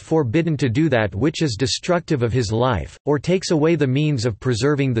man is forbidden to do that which is destructive of his life, or takes away the means of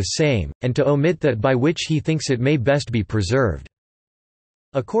preserving the same, and to omit that by which he thinks it may best be preserved."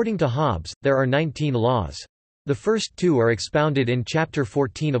 According to Hobbes, there are 19 laws. The first 2 are expounded in Chapter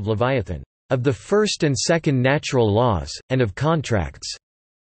 14 of Leviathan, "of the first and second natural laws, and of contracts."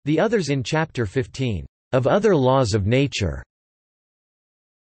 The others in Chapter 15, "of other laws of nature."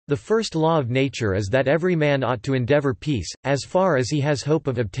 The first law of nature is that every man ought to endeavor peace, as far as he has hope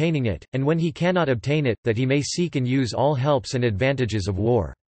of obtaining it, and when he cannot obtain it, that he may seek and use all helps and advantages of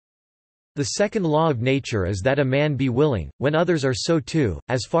war. The second law of nature is that a man be willing, when others are so too,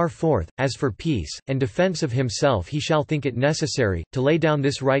 as far forth, as for peace, and defence of himself he shall think it necessary, to lay down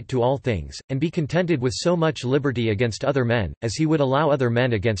this right to all things, and be contented with so much liberty against other men, as he would allow other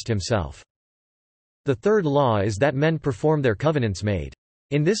men against himself. The third law is that men perform their covenants made.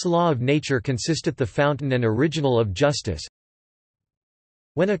 In this law of nature consisteth the fountain and original of justice.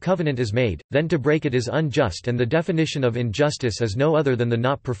 When a covenant is made, then to break it is unjust, and the definition of injustice is no other than the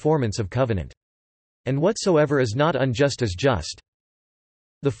not performance of covenant. And whatsoever is not unjust is just.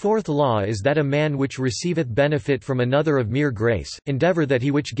 The fourth law is that a man which receiveth benefit from another of mere grace, endeavour that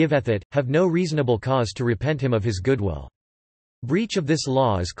he which giveth it, have no reasonable cause to repent him of his goodwill. Breach of this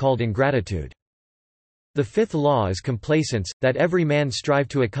law is called ingratitude. The fifth law is complacence, that every man strive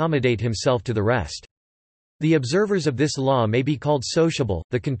to accommodate himself to the rest. The observers of this law may be called sociable,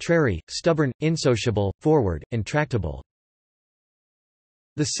 the contrary, stubborn, insociable, forward, and tractable.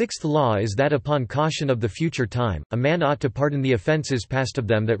 The sixth law is that upon caution of the future time, a man ought to pardon the offences past of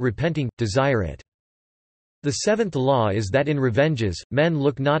them that repenting, desire it. The seventh law is that in revenges, men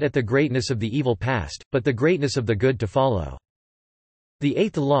look not at the greatness of the evil past, but the greatness of the good to follow. The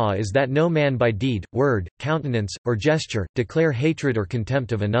eighth law is that no man by deed, word, countenance, or gesture, declare hatred or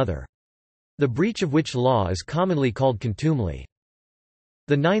contempt of another. The breach of which law is commonly called contumely.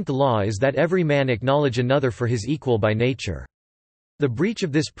 The ninth law is that every man acknowledge another for his equal by nature. The breach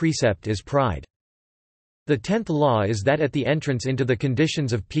of this precept is pride. The 10th law is that at the entrance into the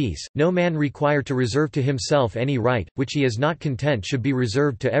conditions of peace, no man require to reserve to himself any right, which he is not content should be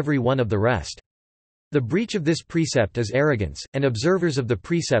reserved to every one of the rest. The breach of this precept is arrogance, and observers of the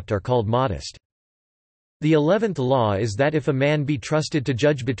precept are called modest. The 11th law is that if a man be trusted to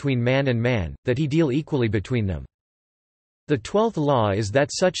judge between man and man, that he deal equally between them. The 12th law is that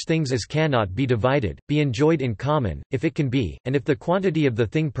such things as cannot be divided, be enjoyed in common, if it can be, and if the quantity of the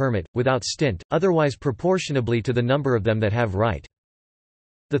thing permit, without stint, otherwise proportionably to the number of them that have right.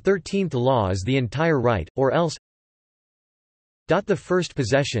 The 13th law is the entire right, or else the first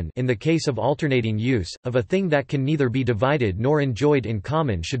possession in the case of alternating use, of a thing that can neither be divided nor enjoyed in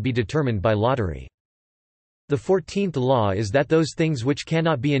common should be determined by lottery. The 14th law is that those things which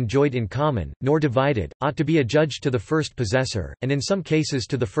cannot be enjoyed in common, nor divided, ought to be adjudged to the first possessor, and in some cases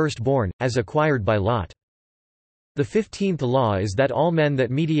to the firstborn, as acquired by lot. The 15th law is that all men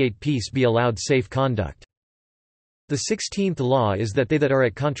that mediate peace be allowed safe conduct. The 16th law is that they that are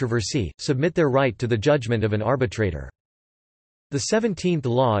at controversy, submit their right to the judgment of an arbitrator. The 17th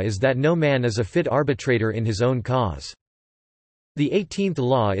law is that no man is a fit arbitrator in his own cause. The 18th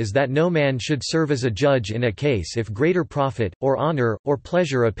law is that no man should serve as a judge in a case if greater profit, or honor, or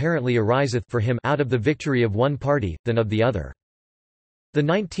pleasure apparently ariseth for him out of the victory of one party, than of the other. The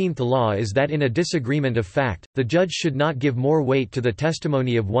 19th law is that in a disagreement of fact, the judge should not give more weight to the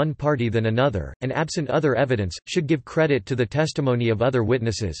testimony of one party than another, and absent other evidence, should give credit to the testimony of other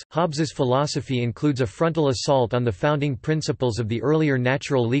witnesses. Hobbes's philosophy includes a frontal assault on the founding principles of the earlier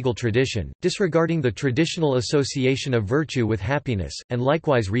natural legal tradition, disregarding the traditional association of virtue with happiness, and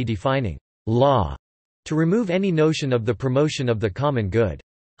likewise redefining law to remove any notion of the promotion of the common good.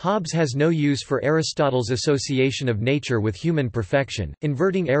 Hobbes has no use for Aristotle's association of nature with human perfection,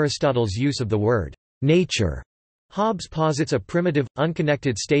 inverting Aristotle's use of the word nature. Hobbes posits a primitive,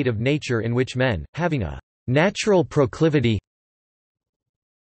 unconnected state of nature in which men, having a natural proclivity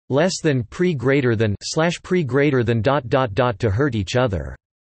less than pre greater than to hurt each other,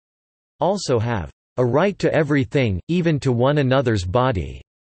 also have a right to everything, even to one another's body,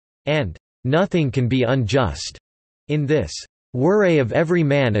 and nothing can be unjust in this worray of every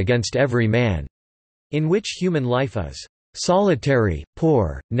man against every man, in which human life is solitary,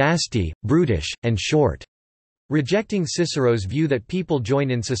 poor, nasty, brutish, and short, rejecting Cicero's view that people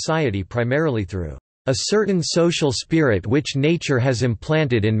join in society primarily through a certain social spirit which nature has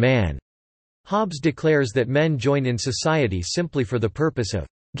implanted in man. Hobbes declares that men join in society simply for the purpose of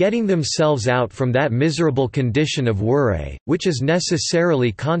getting themselves out from that miserable condition of worray, which is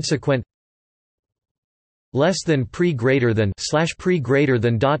necessarily consequent less than pre greater than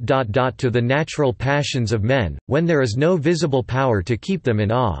to the natural passions of men, when there is no visible power to keep them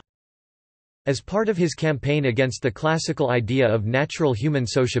in awe. As part of his campaign against the classical idea of natural human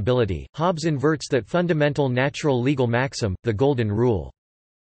sociability, Hobbes inverts that fundamental natural legal maxim, the Golden Rule.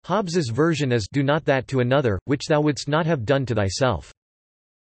 Hobbes's version is, "Do not that to another, which thou wouldst not have done to thyself."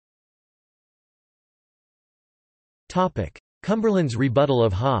 Cumberland's rebuttal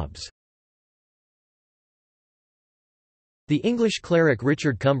of Hobbes. The English cleric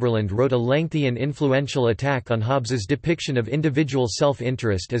Richard Cumberland wrote a lengthy and influential attack on Hobbes's depiction of individual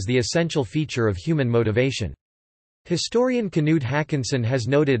self-interest as the essential feature of human motivation. Historian Knut Haakonssen has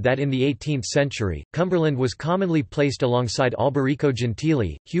noted that in the 18th century, Cumberland was commonly placed alongside Alberico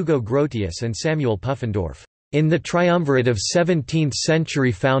Gentili, Hugo Grotius and Samuel Pufendorf, in the triumvirate of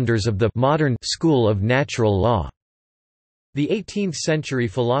 17th-century founders of the modern school of natural law. The 18th-century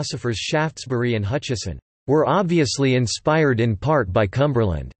philosophers Shaftesbury and Hutcheson were obviously inspired in part by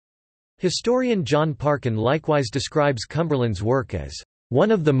Cumberland. Historian John Parkin likewise describes Cumberland's work as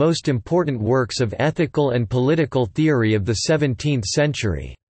one of the most important works of ethical and political theory of the 17th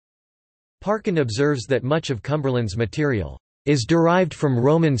century. Parkin observes that much of Cumberland's material is derived from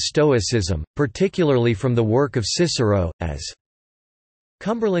Roman Stoicism, particularly from the work of Cicero, as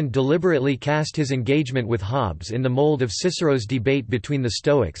Cumberland deliberately cast his engagement with Hobbes in the mold of Cicero's debate between the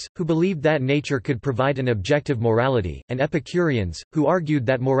Stoics, who believed that nature could provide an objective morality, and Epicureans, who argued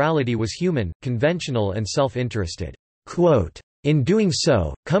that morality was human, conventional and self-interested. In doing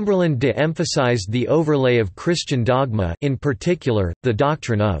so, Cumberland de-emphasized the overlay of Christian dogma, in particular, the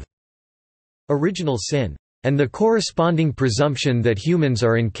doctrine of original sin, and the corresponding presumption that humans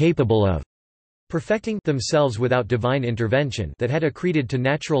are incapable of perfecting themselves without divine intervention that had accreted to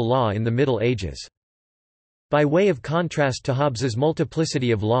natural law in the Middle Ages. By way of contrast to Hobbes's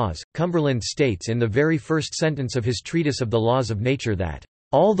multiplicity of laws, Cumberland states in the very first sentence of his treatise of the laws of nature that,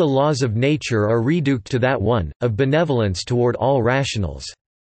 "all the laws of nature are reduced to that one, of benevolence toward all rationals."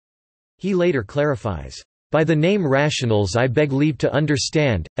 He later clarifies, "By the name rationals I beg leave to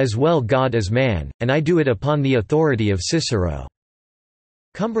understand, as well God as man, and I do it upon the authority of Cicero."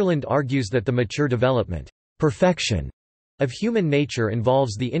 Cumberland argues that the mature development, perfection, of human nature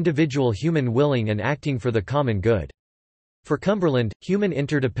involves the individual human willing and acting for the common good. For Cumberland, human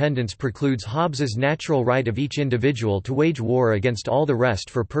interdependence precludes Hobbes's natural right of each individual to wage war against all the rest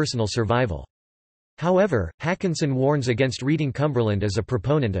for personal survival. However, Haakonssen warns against reading Cumberland as a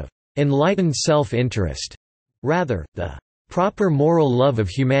proponent of enlightened self-interest. Rather, the proper moral love of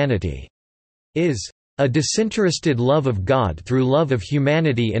humanity is a disinterested love of God through love of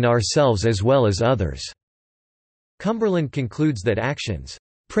humanity in ourselves as well as others. Cumberland concludes that actions,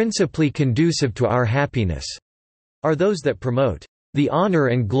 principally conducive to our happiness, are those that promote the honor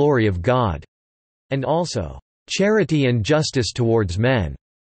and glory of God, and also charity and justice towards men.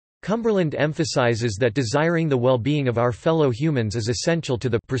 Cumberland emphasizes that desiring the well-being of our fellow humans is essential to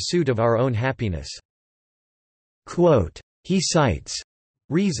the pursuit of our own happiness. He cites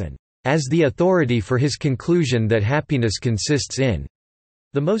reason as the authority for his conclusion that happiness consists in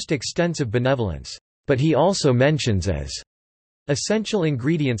the most extensive benevolence, but he also mentions as essential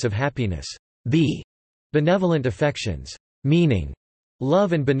ingredients of happiness the benevolent affections, meaning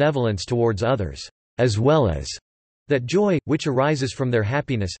love and benevolence towards others, as well as that joy, which arises from their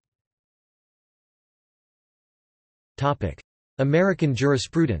happiness. American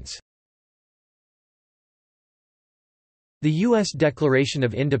jurisprudence. The U.S. Declaration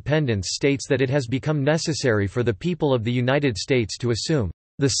of Independence states that it has become necessary for the people of the United States to assume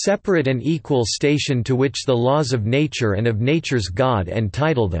the separate and equal station to which the laws of nature and of nature's God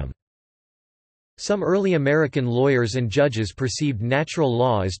entitle them. Some early American lawyers and judges perceived natural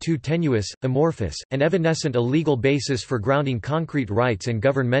law as too tenuous, amorphous, and evanescent a legal basis for grounding concrete rights and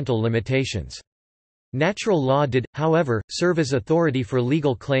governmental limitations. Natural law did, however, serve as authority for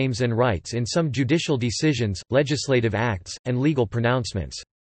legal claims and rights in some judicial decisions, legislative acts, and legal pronouncements.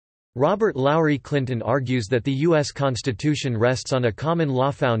 Robert Lowry Clinton argues that the U.S. Constitution rests on a common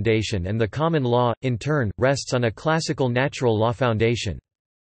law foundation and the common law, in turn, rests on a classical natural law foundation.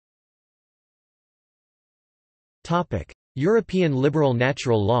 European liberal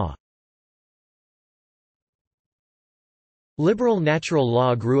natural law. Liberal natural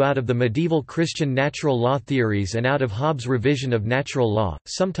law grew out of the medieval Christian natural law theories and out of Hobbes' revision of natural law,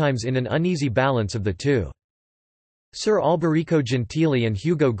 sometimes in an uneasy balance of the two. Sir Alberico Gentili and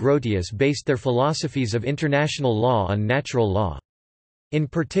Hugo Grotius based their philosophies of international law on natural law. In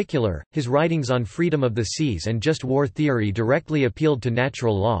particular, his writings on freedom of the seas and just war theory directly appealed to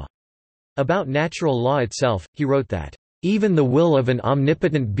natural law. About natural law itself, he wrote that, "Even the will of an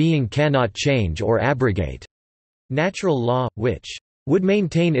omnipotent being cannot change or abrogate natural law, which would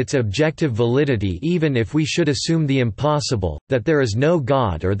maintain its objective validity even if we should assume the impossible, that there is no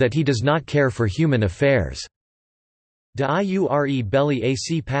God or that he does not care for human affairs." De iure belli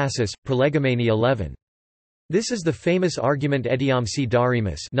ac passus, Prolegomena 11. This is the famous argument etiam si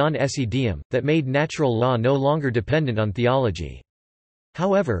darimus non esse diem, that made natural law no longer dependent on theology.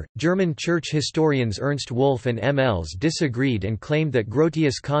 However, German church historians Ernst Wolff and M. Els disagreed and claimed that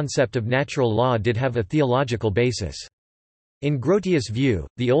Grotius' concept of natural law did have a theological basis. In Grotius' view,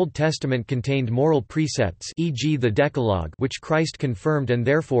 the Old Testament contained moral precepts, e.g. the Decalogue, which Christ confirmed and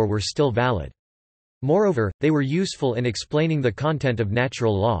therefore were still valid. Moreover, they were useful in explaining the content of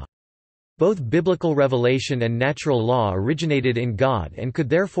natural law. Both biblical revelation and natural law originated in God and could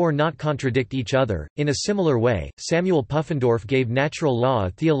therefore not contradict each other. In a similar way, Samuel Puffendorf gave natural law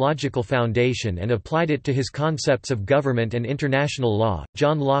a theological foundation and applied it to his concepts of government and international law.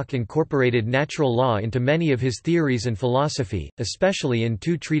 John Locke incorporated natural law into many of his theories and philosophy, especially in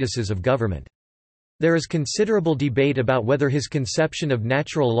two treatises of government. There is considerable debate about whether his conception of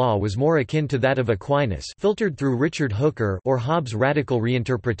natural law was more akin to that of Aquinas, filtered through Richard Hooker, or Hobbes' radical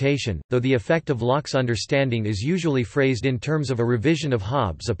reinterpretation, though the effect of Locke's understanding is usually phrased in terms of a revision of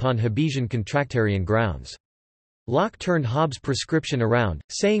Hobbes upon Hobbesian contractarian grounds. Locke turned Hobbes' prescription around,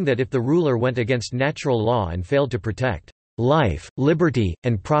 saying that if the ruler went against natural law and failed to protect life, liberty,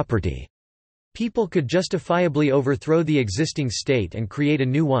 and property, people could justifiably overthrow the existing state and create a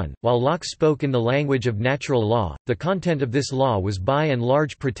new one. While Locke spoke in the language of natural law, the content of this law was by and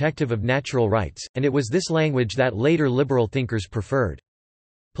large protective of natural rights, and it was this language that later liberal thinkers preferred.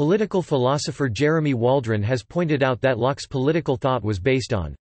 Political philosopher Jeremy Waldron has pointed out that Locke's political thought was based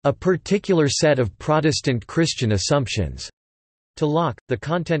on a particular set of Protestant Christian assumptions. To Locke, the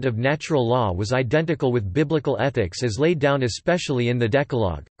content of natural law was identical with biblical ethics as laid down especially in the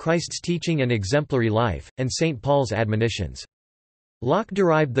Decalogue, Christ's teaching and exemplary life, and St. Paul's admonitions. Locke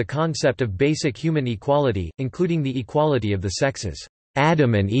derived the concept of basic human equality, including the equality of the sexes,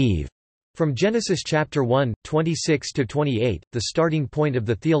 Adam and Eve, from Genesis chapter 1, 26–28, the starting point of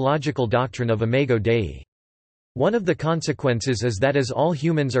the theological doctrine of Imago Dei. One of the consequences is that as all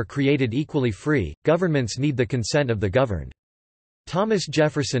humans are created equally free, governments need the consent of the governed. Thomas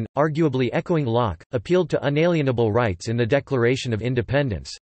Jefferson, arguably echoing Locke, appealed to unalienable rights in the Declaration of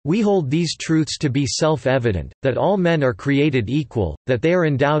Independence. "We hold these truths to be self-evident, that all men are created equal, that they are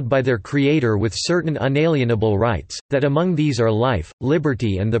endowed by their Creator with certain unalienable rights, that among these are life,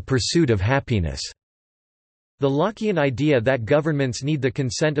 liberty and the pursuit of happiness." The Lockean idea that governments need the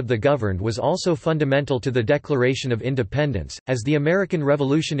consent of the governed was also fundamental to the Declaration of Independence, as the American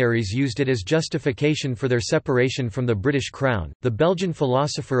revolutionaries used it as justification for their separation from the British Crown. The Belgian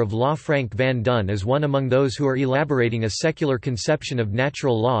philosopher of law Frank van Dun is one among those who are elaborating a secular conception of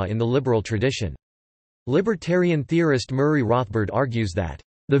natural law in the liberal tradition. Libertarian theorist Murray Rothbard argues that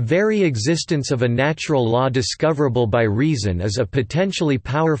the very existence of a natural law discoverable by reason is a potentially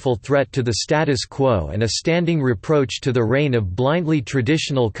powerful threat to the status quo and a standing reproach to the reign of blindly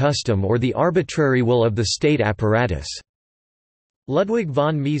traditional custom or the arbitrary will of the state apparatus. Ludwig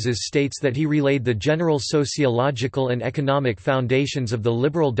von Mises states that he relayed the general sociological and economic foundations of the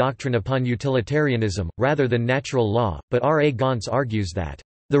liberal doctrine upon utilitarianism, rather than natural law, but R. A. Gauntz argues that,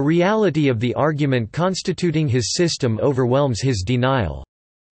 "the reality of the argument constituting his system overwhelms his denial."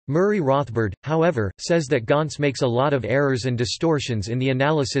 Murray Rothbard, however, says that Gauntz makes a lot of errors and distortions in the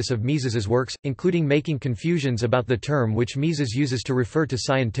analysis of Mises's works, including making confusions about the term which Mises uses to refer to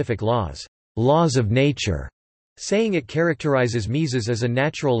scientific laws, laws of nature, saying it characterizes Mises as a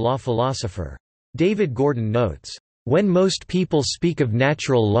natural law philosopher. David Gordon notes, "When most people speak of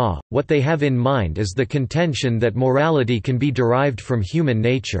natural law, what they have in mind is the contention that morality can be derived from human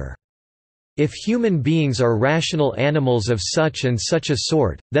nature. If human beings are rational animals of such and such a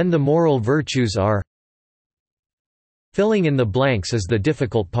sort, then the moral virtues are Filling in the blanks is the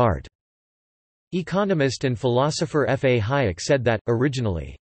difficult part." Economist and philosopher F. A. Hayek said that,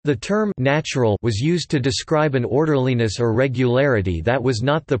 originally, "the term natural was used to describe an orderliness or regularity that was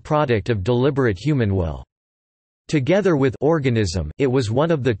not the product of deliberate human will. Together with organism, it was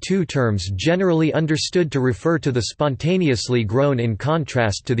one of the two terms generally understood to refer to the spontaneously grown in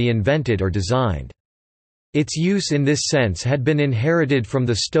contrast to the invented or designed. Its use in this sense had been inherited from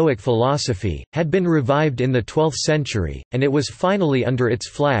the Stoic philosophy, had been revived in the 12th century, and it was finally under its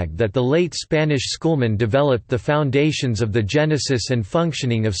flag that the late Spanish schoolmen developed the foundations of the genesis and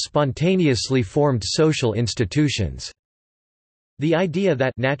functioning of spontaneously formed social institutions." The idea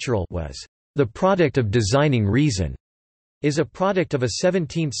that natural was the product of designing reason is a product of a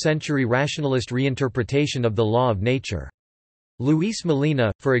 17th-century rationalist reinterpretation of the law of nature. Luis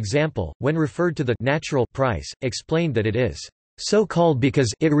Molina, for example, when referred to the natural price, explained that it is so called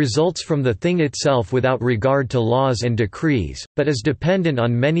because it results from the thing itself without regard to laws and decrees, but is dependent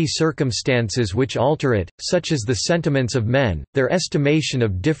on many circumstances which alter it, such as the sentiments of men, their estimation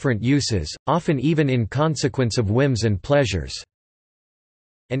of different uses, often even in consequence of whims and pleasures."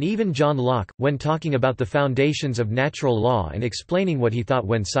 And even John Locke, when talking about the foundations of natural law and explaining what he thought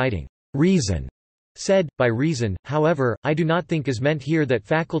when citing reason, said, "By reason, however, I do not think is meant here that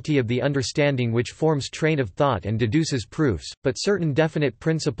faculty of the understanding which forms train of thought and deduces proofs, but certain definite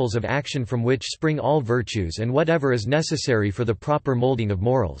principles of action from which spring all virtues and whatever is necessary for the proper moulding of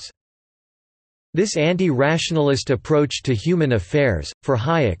morals." This anti-rationalist approach to human affairs, for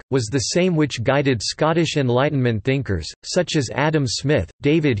Hayek, was the same which guided Scottish Enlightenment thinkers, such as Adam Smith,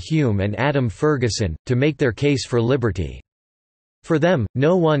 David Hume and Adam Ferguson, to make their case for liberty. For them,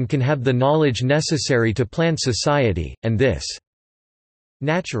 no one can have the knowledge necessary to plan society, and this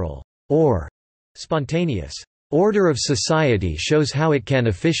natural, or spontaneous, order of society shows how it can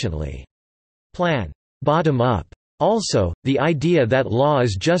efficiently plan bottom-up. Also, the idea that law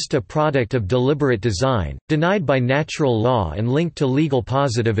is just a product of deliberate design, denied by natural law and linked to legal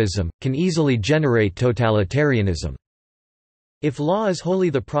positivism, can easily generate totalitarianism. If law is wholly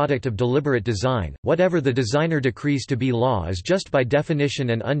the product of deliberate design, whatever the designer decrees to be law is just by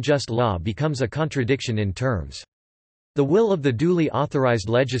definition an unjust law becomes a contradiction in terms. The will of the duly authorized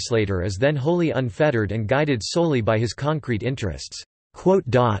legislator is then wholly unfettered and guided solely by his concrete interests.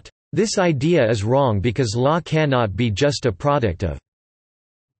 This idea is wrong because law cannot be just a product of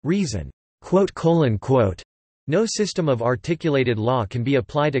reason. No system of articulated law can be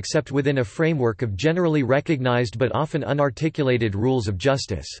applied except within a framework of generally recognized but often unarticulated rules of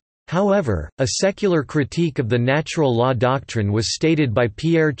justice. However, a secular critique of the natural law doctrine was stated by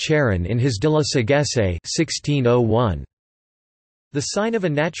Pierre Chéron in his De la sagesse 1601. The sign of a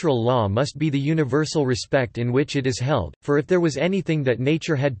natural law must be the universal respect in which it is held, for if there was anything that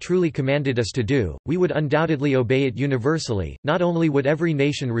nature had truly commanded us to do, we would undoubtedly obey it universally. Not only would every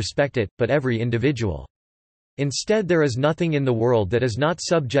nation respect it, but every individual. Instead, there is nothing in the world that is not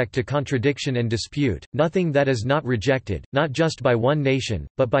subject to contradiction and dispute, nothing that is not rejected, not just by one nation,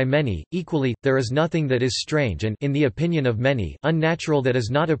 but by many. Equally, there is nothing that is strange and, in the opinion of many, unnatural that is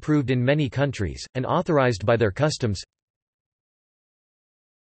not approved in many countries, and authorized by their customs.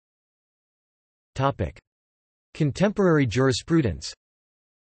 Contemporary jurisprudence.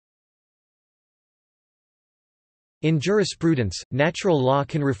 In jurisprudence, natural law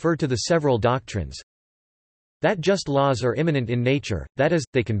can refer to the several doctrines that just laws are immanent in nature, that is,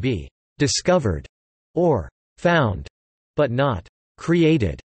 they can be discovered or found, but not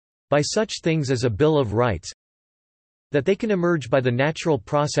created by such things as a Bill of Rights, that they can emerge by the natural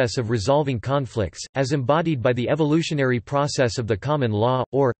process of resolving conflicts, as embodied by the evolutionary process of the common law,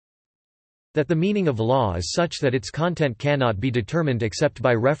 or that the meaning of law is such that its content cannot be determined except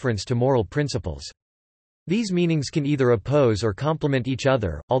by reference to moral principles. These meanings can either oppose or complement each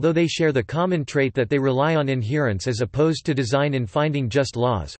other, although they share the common trait that they rely on inherence as opposed to design in finding just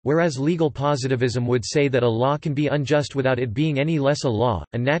laws. Whereas legal positivism would say that a law can be unjust without it being any less a law,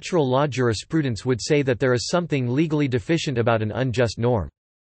 a natural law jurisprudence would say that there is something legally deficient about an unjust norm.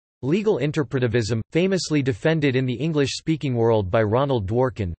 Legal interpretivism, famously defended in the English-speaking world by Ronald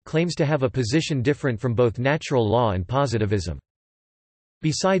Dworkin, claims to have a position different from both natural law and positivism.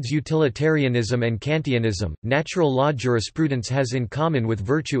 Besides utilitarianism and Kantianism, natural law jurisprudence has in common with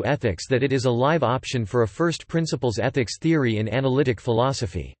virtue ethics that it is a live option for a first principles ethics theory in analytic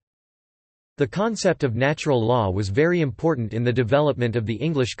philosophy. The concept of natural law was very important in the development of the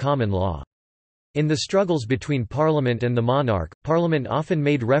English common law. In the struggles between Parliament and the monarch, Parliament often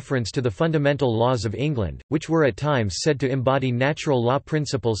made reference to the fundamental laws of England, which were at times said to embody natural law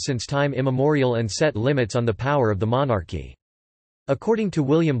principles since time immemorial and set limits on the power of the monarchy. According to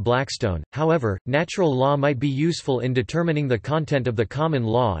William Blackstone, however, natural law might be useful in determining the content of the common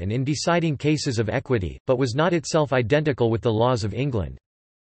law and in deciding cases of equity, but was not itself identical with the laws of England.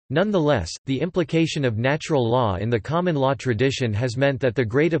 Nonetheless, the implication of natural law in the common law tradition has meant that the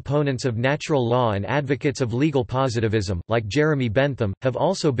great opponents of natural law and advocates of legal positivism, like Jeremy Bentham, have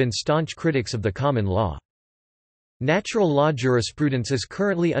also been staunch critics of the common law. Natural law jurisprudence is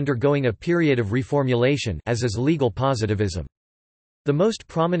currently undergoing a period of reformulation, as is legal positivism. The most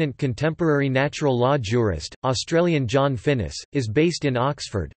prominent contemporary natural law jurist, Australian John Finnis, is based in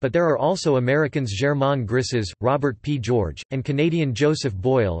Oxford, but there are also Americans Germain Grisses, Robert P. George, and Canadian Joseph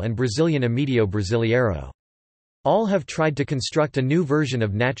Boyle and Brazilian Emílio Brasileiro. All have tried to construct a new version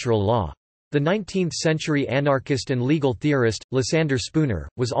of natural law. The 19th-century anarchist and legal theorist, Lysander Spooner,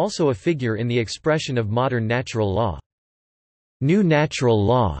 was also a figure in the expression of modern natural law. New natural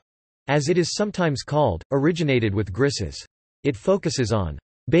law, as it is sometimes called, originated with Grisses. It focuses on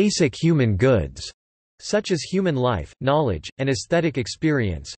basic human goods, such as human life, knowledge, and aesthetic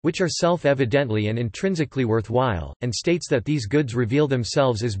experience, which are self-evidently and intrinsically worthwhile, and states that these goods reveal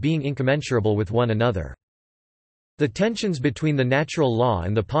themselves as being incommensurable with one another. The tensions between the natural law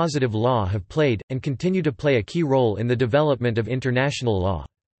and the positive law have played, and continue to play a key role in the development of international law.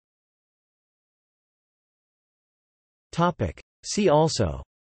 See also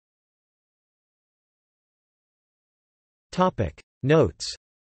Notes.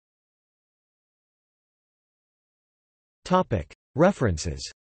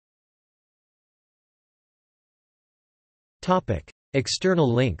 References.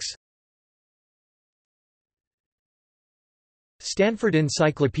 External links. Stanford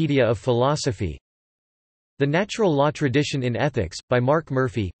Encyclopedia of Philosophy. The Natural Law Tradition in Ethics, by Mark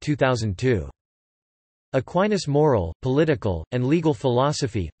Murphy, 2002. Aquinas' Moral, Political, and Legal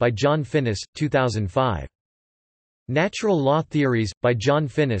Philosophy, by John Finnis, 2005. Natural Law Theories, by John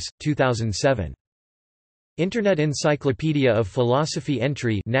Finnis, 2007. Internet Encyclopedia of Philosophy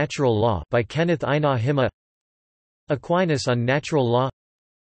Entry Natural Law by Kenneth Ina Hima. Aquinas on Natural Law.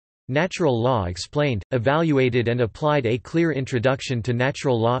 Natural Law Explained, Evaluated and Applied, a Clear Introduction to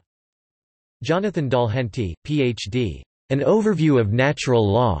Natural Law. Jonathan Dalhenti, Ph.D. An Overview of Natural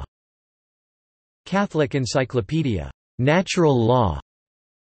Law. Catholic Encyclopedia. Natural Law.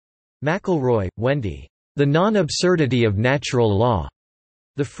 McElroy, Wendy. The Non-Absurdity of Natural Law.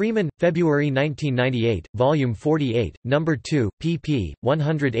 The Freeman, February 1998, Volume 48, No. 2, pp.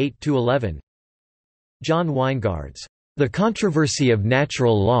 108–11. John Weingards. The Controversy of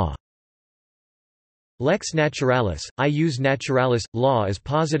Natural Law. Lex Naturalis, Ius Naturalis, Law as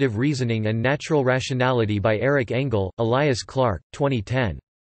Positive Reasoning and Natural Rationality by Eric Engel, Elias Clark, 2010.